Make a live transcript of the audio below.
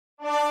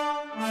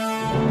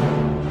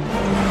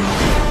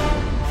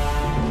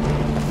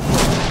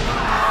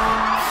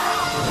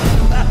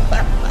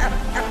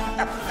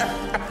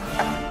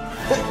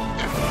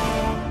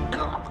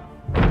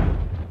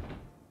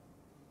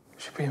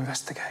Should we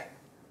investigate?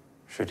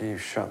 Should you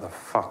shut the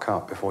fuck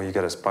up before you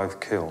get us both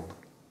killed?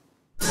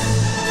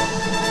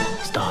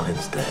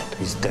 Stalin's dead.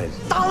 He's dead.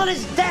 Stalin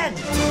is dead!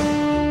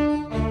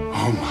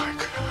 Oh my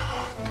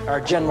God.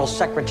 Our general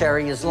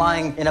secretary is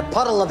lying in a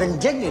puddle of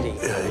indignity.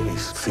 Yeah,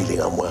 he's feeling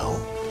unwell,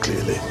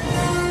 clearly.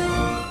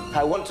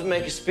 I want to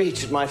make a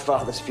speech at my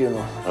father's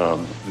funeral.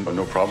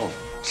 No problem.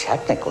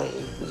 Technically,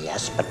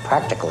 yes, but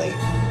practically.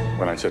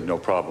 When I said no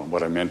problem,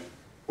 what I meant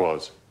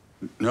was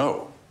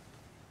no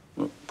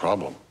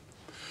problem.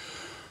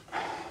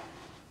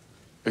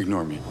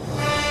 Ignore me.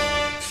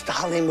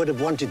 Stalin would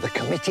have wanted the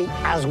committee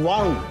as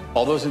one.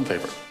 All those in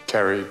favor?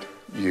 Carried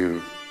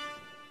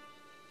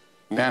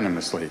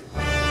unanimously.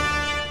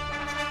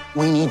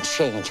 We need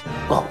change.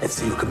 Well, if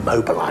you can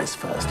mobilize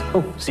first.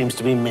 Oh, seems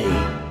to be me.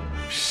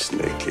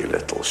 Sneaky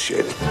little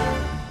shit.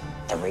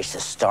 The race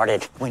has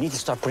started. We need to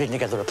start putting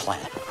together a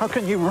plan. How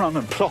can you run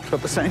and plot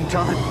at the same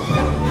time?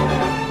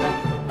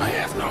 I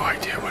have no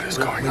idea what is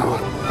going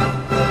on.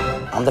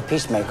 I'm the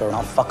peacemaker, and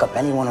I'll fuck up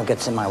anyone who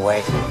gets in my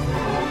way.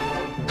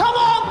 Come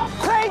on!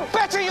 Play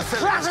better, you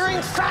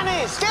flattering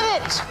fannies! Give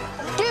it!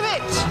 Give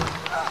it!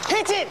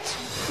 Hit it!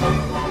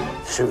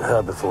 Shoot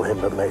her before him,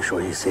 but make sure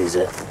he sees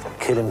it.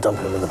 Kill him, dump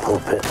him in the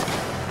pulpit.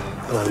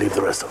 And I'll leave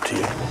the rest up to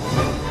you.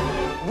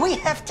 We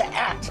have to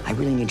act. I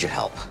really need your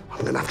help.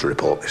 I'm going to have to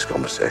report this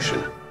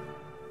conversation.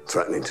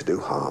 Threatening to do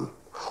harm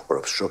or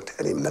obstruct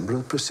any member of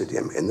the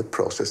Presidium in the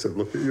process of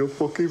looking at your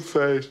fucking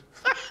face.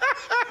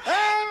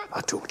 I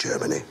took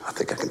Germany. I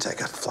think I can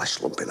take a flesh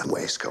lump in a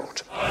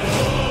waistcoat.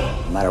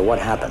 No matter what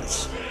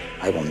happens,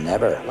 I will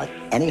never let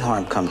any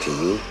harm come to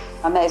you.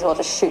 I may as well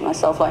just shoot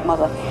myself like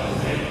Mother.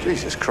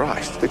 Jesus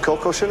Christ. Did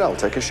Coco Chanel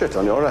take a shit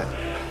on your head?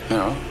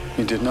 No,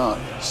 he did not.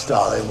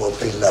 Stalin will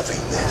be loving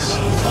this.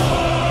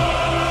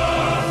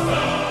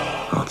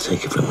 I'll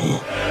take it from here.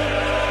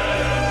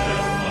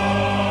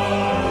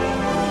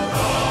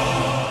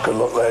 Good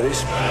luck,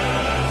 ladies.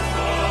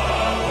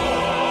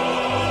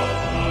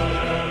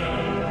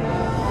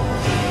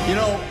 You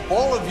know,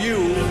 all of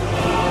you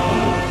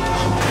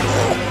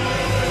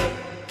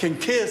can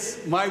kiss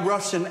my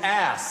Russian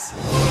ass.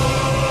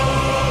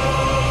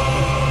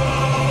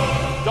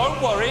 Don't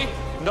worry,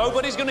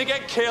 nobody's gonna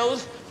get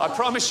killed, I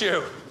promise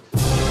you.